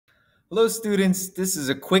Hello students, this is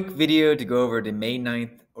a quick video to go over the May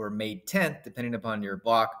 9th or May 10th, depending upon your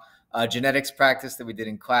block, genetics practice that we did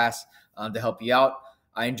in class to help you out.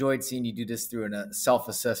 I enjoyed seeing you do this through a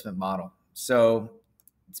self-assessment model. So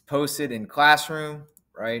it's posted in Classroom,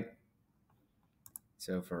 right?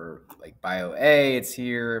 So for like Bio A, it's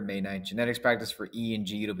here, May 9th genetics practice. For E and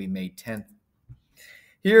G, it'll be May 10th.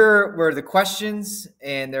 Here were the questions,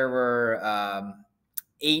 and there were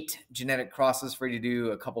 8 genetic crosses for you to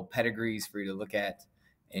do, a couple pedigrees for you to look at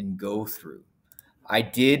and go through. I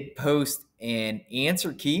did post an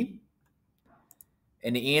answer key,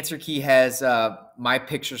 and the answer key has my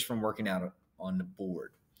pictures from working out on the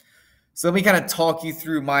board. So let me kind of talk you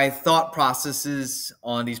through my thought processes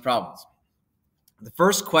on these problems. The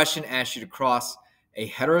first question asks you to cross a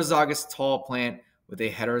heterozygous tall plant with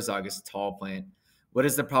a heterozygous tall plant. What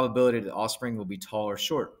is the probability that the offspring will be tall or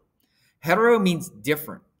short? Hetero means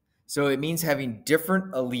different, so it means having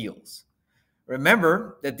different alleles.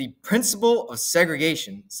 Remember that the principle of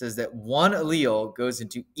segregation says that one allele goes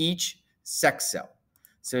into each sex cell.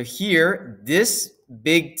 So here, this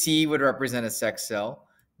big T would represent a sex cell.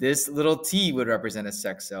 This little t would represent a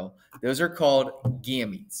sex cell. Those are called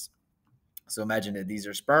gametes. So imagine that these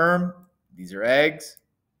are sperm, these are eggs.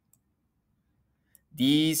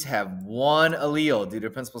 These have one allele due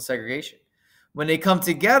to principle of segregation. When they come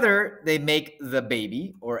together, they make the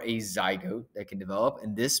baby or a zygote that can develop.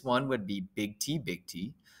 And this one would be big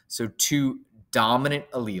T. So 2 dominant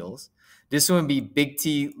alleles. This one would be big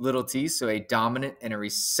T, little t, so a dominant and a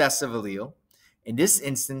recessive allele. In this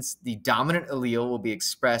instance, the dominant allele will be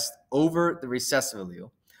expressed over the recessive allele.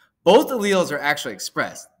 Both alleles are actually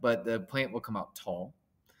expressed, but the plant will come out tall.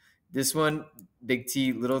 This one, big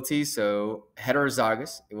T, little t, so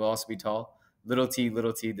heterozygous. It will also be tall. Little t,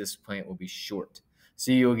 this plant will be short.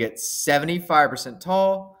 So you'll get 75%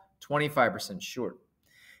 tall, 25% short.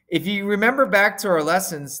 If you remember back to our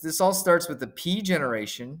lessons, this all starts with the P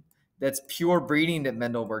generation. That's pure breeding that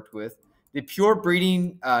Mendel worked with. The pure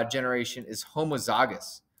breeding generation is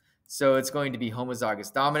homozygous. So it's going to be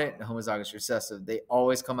homozygous dominant and homozygous recessive. They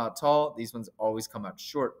always come out tall. These ones always come out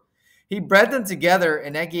short. He bred them together,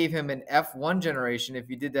 and that gave him an F1 generation,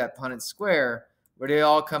 if you did that Punnett square, where they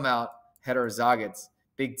all come out heterozygotes,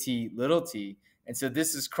 big T, little t. And so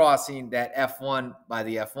this is crossing that F1 by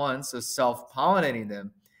the F1, so self-pollinating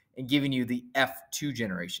them and giving you the F2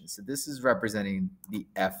 generation. So this is representing the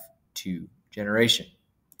F2 generation.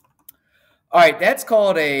 All right, that's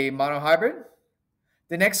called a monohybrid.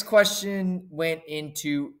 The next question went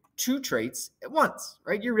into 2 traits at once,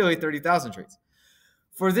 right? You're really 30,000 traits.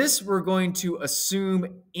 For this, we're going to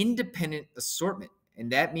assume independent assortment,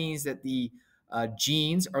 and that means that the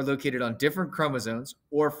genes are located on different chromosomes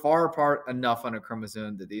or far apart enough on a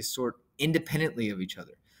chromosome that they sort independently of each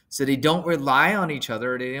other. So they don't rely on each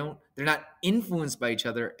other. They're not influenced by each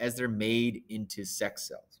other as they're made into sex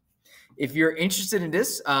cells. If you're interested in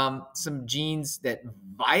this, some genes that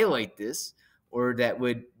violate this or that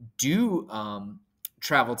would do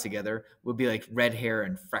travel together would be like red hair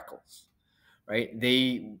and freckles. Right?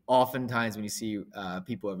 They oftentimes, when you see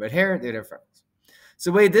people with red hair, they have freckles. So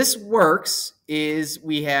the way this works is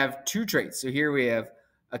we have 2 traits. So here we have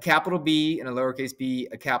a capital B and a lowercase b,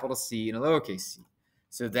 a capital C and a lowercase c.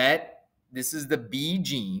 So this is the B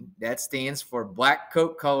gene. That stands for black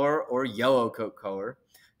coat color or yellow coat color.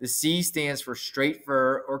 The C stands for straight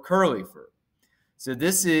fur or curly fur. So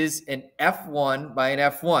this is an F1 by an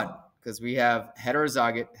F1 because we have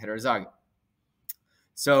heterozygote.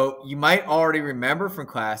 So you might already remember from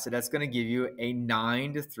class that that's going to give you a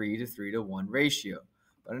 9:3 to 3:1 ratio.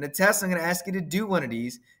 But in the test, I'm going to ask you to do one of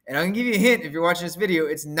these. And I'm going to give you a hint if you're watching this video.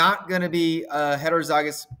 It's not going to be a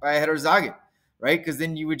heterozygous by a heterozygote, right? Because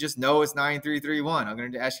then you would just know it's 9:3:3:1. I'm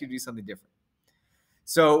going to ask you to do something different.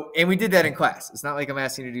 So, and we did that in class. It's not like I'm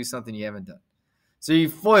asking you to do something you haven't done. So you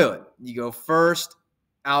FOIL it. You go first,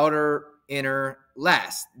 outer, inner,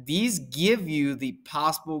 last. These give you the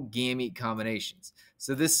possible gamete combinations.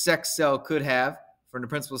 So this sex cell could have, from the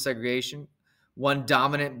principle of segregation, 1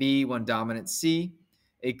 dominant B, 1 dominant C.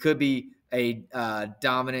 It could be a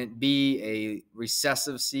dominant B, a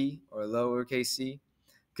recessive C, or a lowercase c. It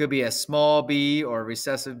could be a small b or a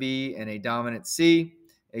recessive B and a dominant C.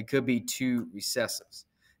 It could be 2 recessives.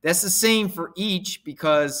 That's the same for each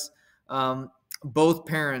because both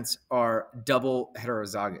parents are double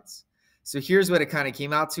heterozygotes. So here's what it kind of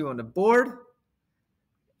came out to on the board.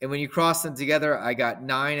 And when you cross them together, I got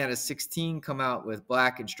 9 out of 16 come out with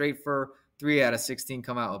black and straight fur. 3 out of 16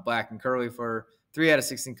 come out with black and curly fur. 3 out of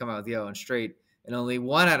 16 come out with yellow and straight. And only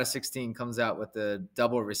 1 out of 16 comes out with the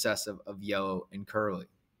double recessive of yellow and curly.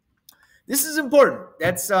 This is important.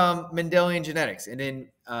 That's Mendelian genetics. And then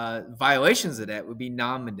violations of that would be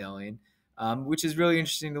non-Mendelian, which is really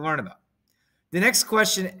interesting to learn about. The next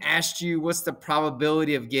question asked you, what's the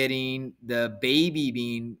probability of getting the baby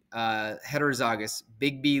being heterozygous,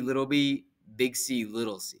 big B, big C,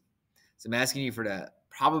 little c? So I'm asking you for the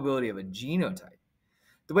probability of a genotype.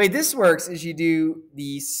 The way this works is you do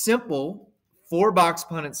the simple 4-box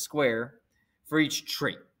Punnett square for each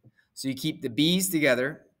trait. So you keep the B's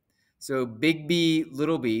together. So big B,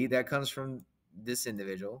 little b, that comes from this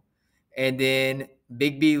individual. And then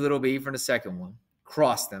big B from the second one.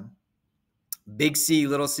 Cross them. Big C,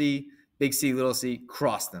 little c,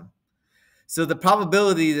 cross them. So the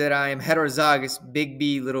probability that I am heterozygous, big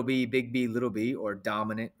B, little b, or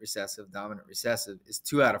dominant, recessive, is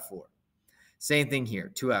 2 out of 4. Same thing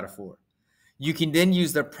here, 2 out of 4. You can then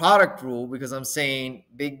use the product rule because I'm saying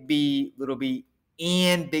big B,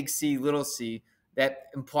 and big C, little c. That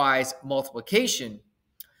implies multiplication.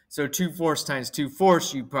 So 2/4 times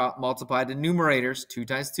 2/4, you multiply the numerators. 2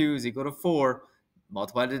 times 2 is equal to 4.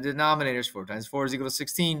 Multiply the denominators. 4 times 4 is equal to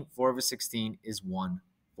 16. 4 over 16 is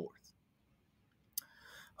 1/4.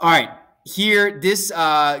 All right, here, this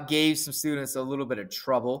gave some students a little bit of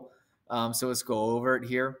trouble. So let's go over it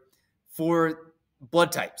here. For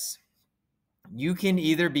blood types, you can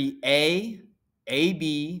either be A,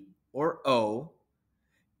 AB, or O.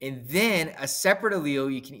 And then a separate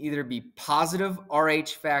allele, you can either be positive Rh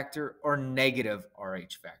factor or negative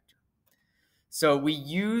Rh factor. So we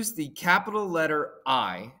use the capital letter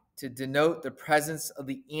I to denote the presence of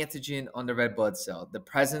the antigen on the red blood cell, the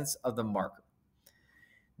presence of the marker.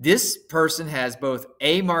 This person has both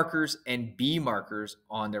A markers and B markers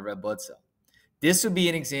on their red blood cell. This would be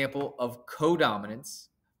an example of codominance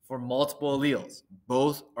for multiple alleles.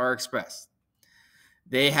 Both are expressed.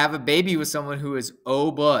 They have a baby with someone who is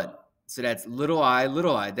O blood. So that's little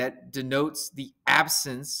I. That denotes the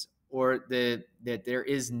absence or that there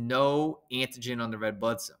is no antigen on the red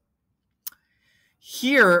blood cell.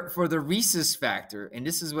 Here, for the rhesus factor, and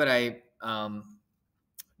this is what I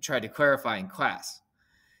tried to clarify in class,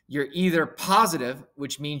 you're either positive,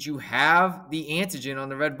 which means you have the antigen on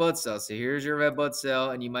the red blood cell. So here's your red blood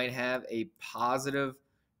cell, and you might have a positive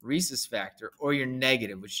rhesus factor, or you're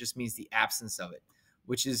negative, which just means the absence of it,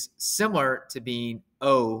 which is similar to being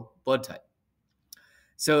O blood type.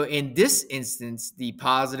 So in this instance, the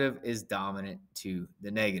positive is dominant to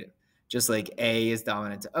the negative, just like A is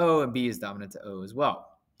dominant to O and B is dominant to O as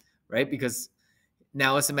well, right? Because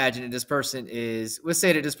now let's imagine that this person is, let's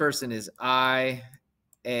say that this person is I,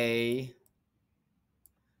 A,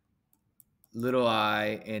 little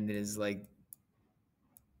I, and it is like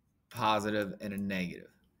positive and a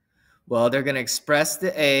negative. Well, they're going to express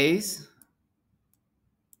the A's.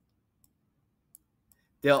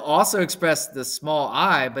 They'll also express the small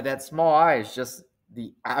I, but that small I is just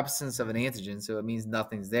the absence of an antigen, so it means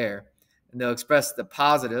nothing's there. And they'll express the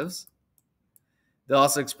positives. They'll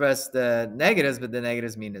also express the negatives, but the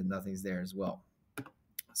negatives mean that nothing's there as well.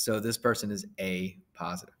 So this person is A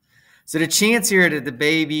positive. So the chance here that the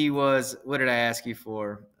baby was, what did I ask you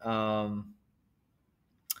for? An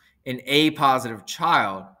A positive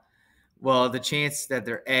child. Well, the chance that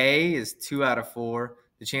they're A is 2 out of 4.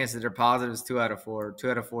 The chance that they're positive is 2 out of 4.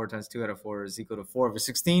 2 out of 4 times 2 out of 4 is equal to 4 over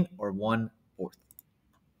 16, or 1/4.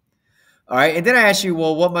 All right, and then I asked you,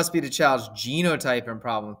 well, what must be the child's genotype in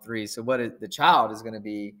problem 3? So the child is going to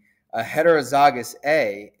be a heterozygous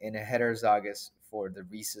A and a heterozygous for the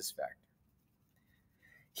rhesus factor.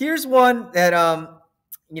 Here's one that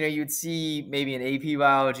you'd see maybe in AP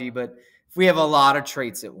biology, but if we have a lot of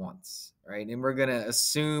traits at once, right? And we're going to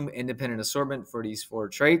assume independent assortment for these 4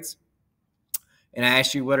 traits. And I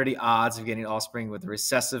asked you, what are the odds of getting offspring with a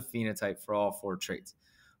recessive phenotype for all 4 traits?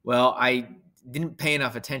 Well, I didn't pay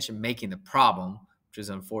enough attention making the problem, which is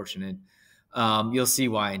unfortunate. You'll see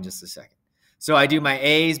why in just a second. So I do my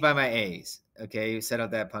A's by my A's. Okay, set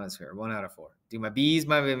out that Punnett square, 1 out of 4. Do my B's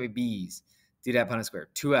by my B's. Do that Punnett square,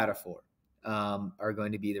 2 out of 4 are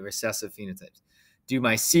going to be the recessive phenotypes. Do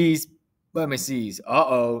my C's by my C's.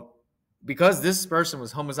 Because this person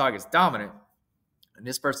was homozygous dominant, and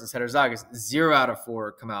this person's heterozygous, 0 out of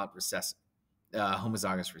 4 come out recessive,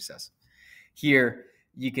 homozygous recessive. Here,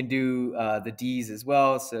 you can do the D's as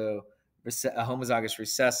well. So a homozygous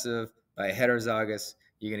recessive by a heterozygous,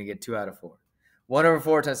 you're going to get 2 out of 4. 1 over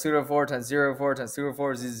 4 times 2 over 4 times 0 over 4 times 2 over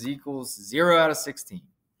 4 is equals 0 out of 16.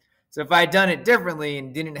 So if I had done it differently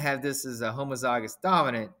and didn't have this as a homozygous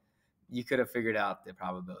dominant, you could have figured out the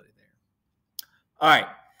probability there. All right.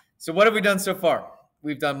 So what have we done so far?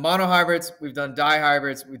 We've done monohybrids, we've done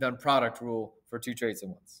dihybrids, we've done product rule for 2 traits at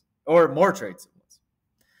once, or more traits at once.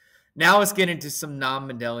 Now let's get into some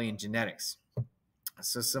non-Mendelian genetics.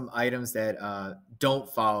 So some items that don't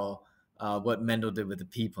follow what Mendel did with the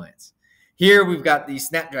pea plants. Here we've got the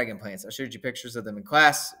snapdragon plants. I showed you pictures of them in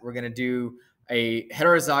class. We're going to do a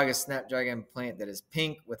heterozygous snapdragon plant that is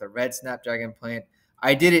pink with a red snapdragon plant.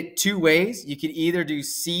 I did it two ways. You could either do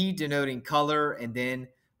C denoting color and then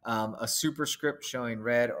a superscript showing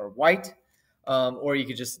red or white, or you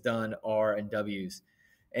could just done R and W's.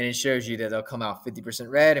 And it shows you that they'll come out 50%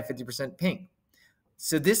 red and 50% pink.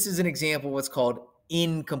 So this is an example of what's called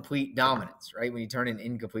incomplete dominance, right? When you turn in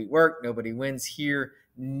incomplete work, nobody wins here.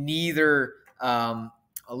 Neither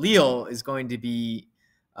allele is going to be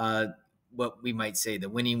what we might say the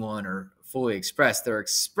winning one or fully expressed. They're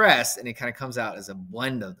expressed, and it kind of comes out as a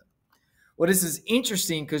blend of them. Well, this is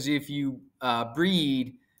interesting because if you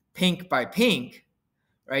breed pink by pink,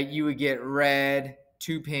 right, you would get red,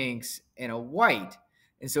 two pinks, and a white.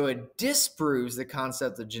 And so it disproves the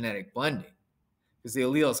concept of genetic blending because the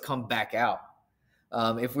alleles come back out.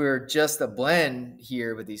 If we were just a blend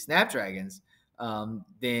here with these snapdragons,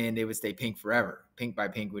 then they would stay pink forever. Pink by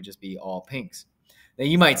pink would just be all pinks. Now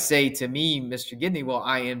you might say to me, Mr. Gidney, well,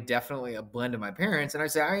 I am definitely a blend of my parents. And I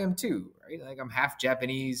say, I am too, right? Like I'm half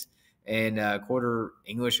Japanese and quarter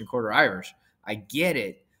English and quarter Irish. I get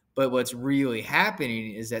it. But what's really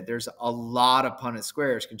happening is that there's a lot of Punnett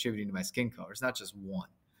squares contributing to my skin color. It's not just one,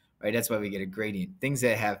 right? That's why we get a gradient. Things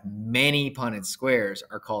that have many Punnett squares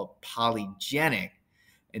are called polygenic.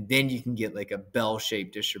 And then you can get like a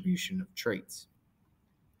bell-shaped distribution of traits.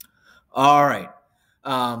 All right.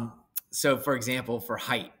 So for example, for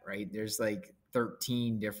height, right, there's like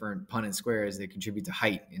 13 different Punnett squares that contribute to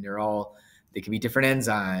height. And they can be different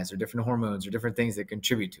enzymes or different hormones or different things that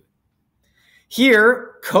contribute to it.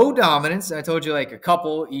 Here, codominance, I told you like a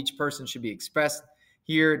couple, each person should be expressed.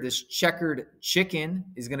 Here, this checkered chicken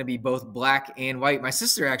is going to be both black and white. My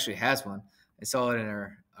sister actually has one. I saw it in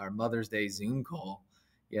our Mother's Day Zoom call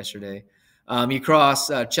yesterday. You cross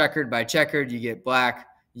checkered by checkered, you get black,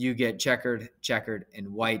 you get checkered, checkered, and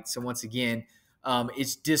white. So once again,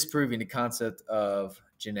 it's disproving the concept of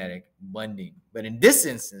genetic blending. But in this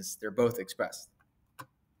instance, they're both expressed.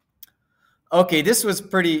 Okay, this was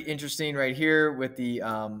pretty interesting right here with the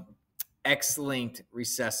X-linked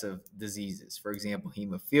recessive diseases. For example,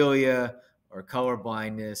 hemophilia or color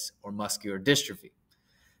blindness or muscular dystrophy.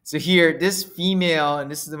 So here, this female,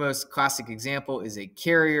 and this is the most classic example, is a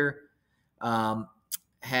carrier,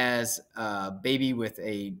 has a baby with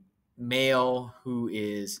a male who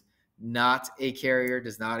is not a carrier,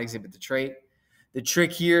 does not exhibit the trait. The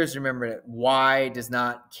trick here is remember that Y does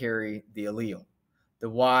not carry the allele. The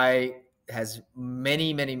Y has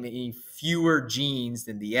many, many, many fewer genes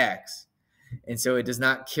than the X. And so it does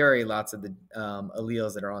not carry lots of the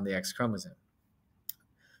alleles that are on the X chromosome.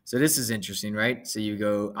 So this is interesting, right? So you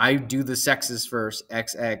go, I do the sexes first,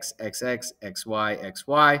 XX, XX, XY,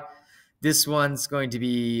 XY. This one's going to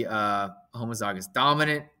be homozygous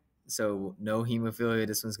dominant, so no hemophilia.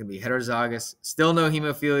 This one's going to be heterozygous, still no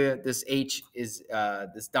hemophilia. This H is,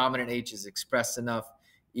 this dominant H is expressed enough,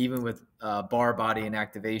 even with bar body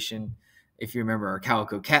inactivation, if you remember our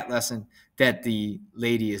calico cat lesson, that the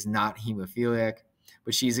lady is not hemophiliac,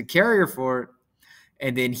 but she's a carrier for it.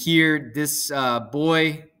 And then here, this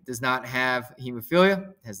boy does not have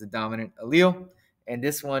hemophilia, has the dominant allele, and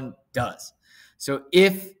this one does. So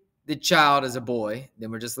if the child is a boy, then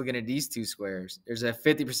we're just looking at these two squares. There's a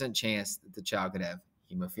 50% chance that the child could have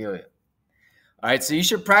hemophilia. All right, so you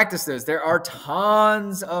should practice those. There are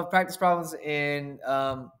tons of practice problems in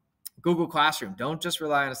Google Classroom. Don't just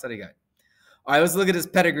rely on a study guide. All right, let's look at this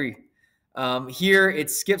pedigree. Here, it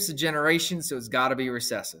skips a generation, so it's got to be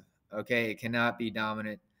recessive. Okay, it cannot be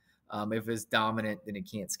dominant. If it's dominant, then it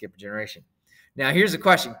can't skip a generation. Now, here's a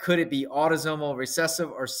question. Could it be autosomal recessive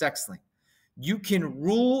or sex-linked? You can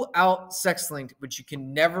rule out sex-linked, but you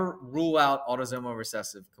can never rule out autosomal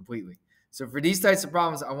recessive completely. So for these types of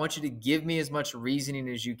problems, I want you to give me as much reasoning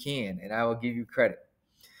as you can, and I will give you credit.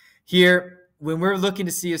 Here, when we're looking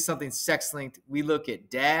to see if something's sex-linked, we look at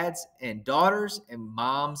dads and daughters and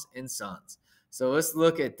moms and sons. So let's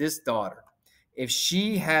look at this daughter. If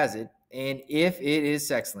she has it, and if it is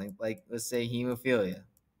sex-linked, like let's say hemophilia,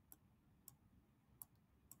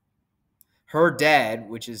 her dad,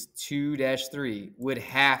 which is 2-3, would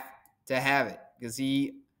have to have it because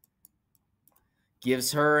he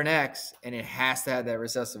gives her an X and it has to have that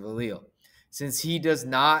recessive allele. Since he does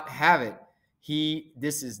not have it,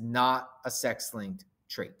 this is not a sex-linked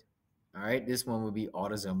trait. All right, this one would be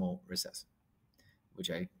autosomal recessive,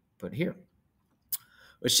 which I put here.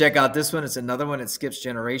 Let's check out this one. It's another one that skips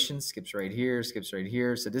generations, skips right here, skips right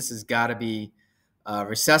here. So this has got to be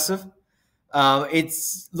recessive. It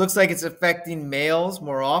looks like it's affecting males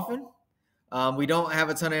more often. We don't have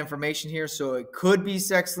a ton of information here, so it could be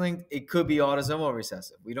sex-linked. It could be autosomal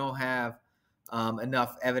recessive. We don't have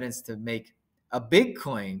enough evidence to make a big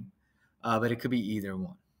claim, but it could be either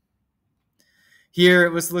one. Here,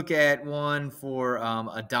 let's look at one for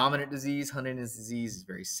a dominant disease. Huntington's disease is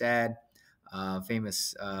very sad.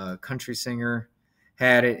 Famous country singer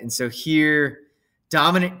had it. And so here,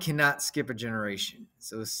 dominant cannot skip a generation.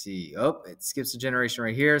 So let's see. Oh, it skips a generation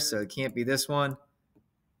right here, so it can't be this one.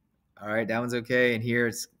 All right, that one's okay. And here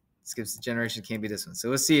it skips the generation, can't be this one. So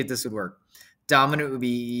let's see if this would work. Dominant would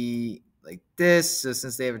be like this. So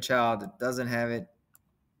since they have a child that doesn't have it,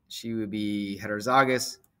 she would be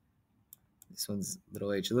heterozygous. This one's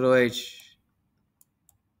little h, little h.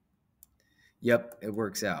 Yep, it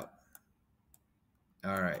works out.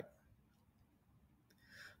 All right.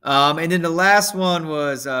 And then the last one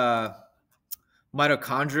was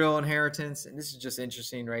mitochondrial inheritance. And this is just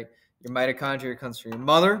interesting, right? Your mitochondria comes from your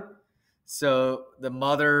mother. So the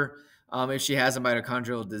mother, if she has a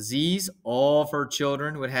mitochondrial disease, all of her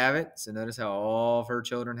children would have it. So notice how all of her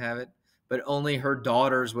children have it, but only her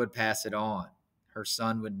daughters would pass it on. Her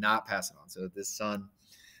son would not pass it on. So if this son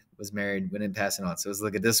was married, wouldn't pass it on. So let's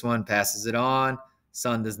look at this one, passes it on.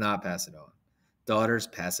 Son does not pass it on. Daughters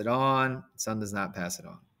pass it on. Son does not pass it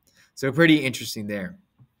on. So pretty interesting there.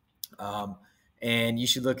 And you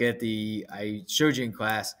should look at I showed you in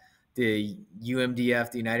class, the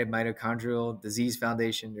UMDF, the United Mitochondrial Disease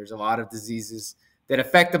Foundation. There's a lot of diseases that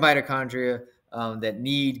affect the mitochondria that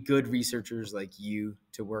need good researchers like you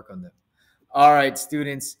to work on them. All right,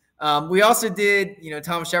 students. We also did,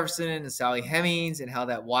 Thomas Jefferson and Sally Hemings and how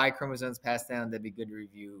that Y chromosome is passed down. That'd be good to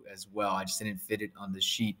review as well. I just didn't fit it on the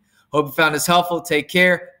sheet. Hope you found this helpful. Take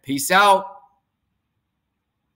care. Peace out.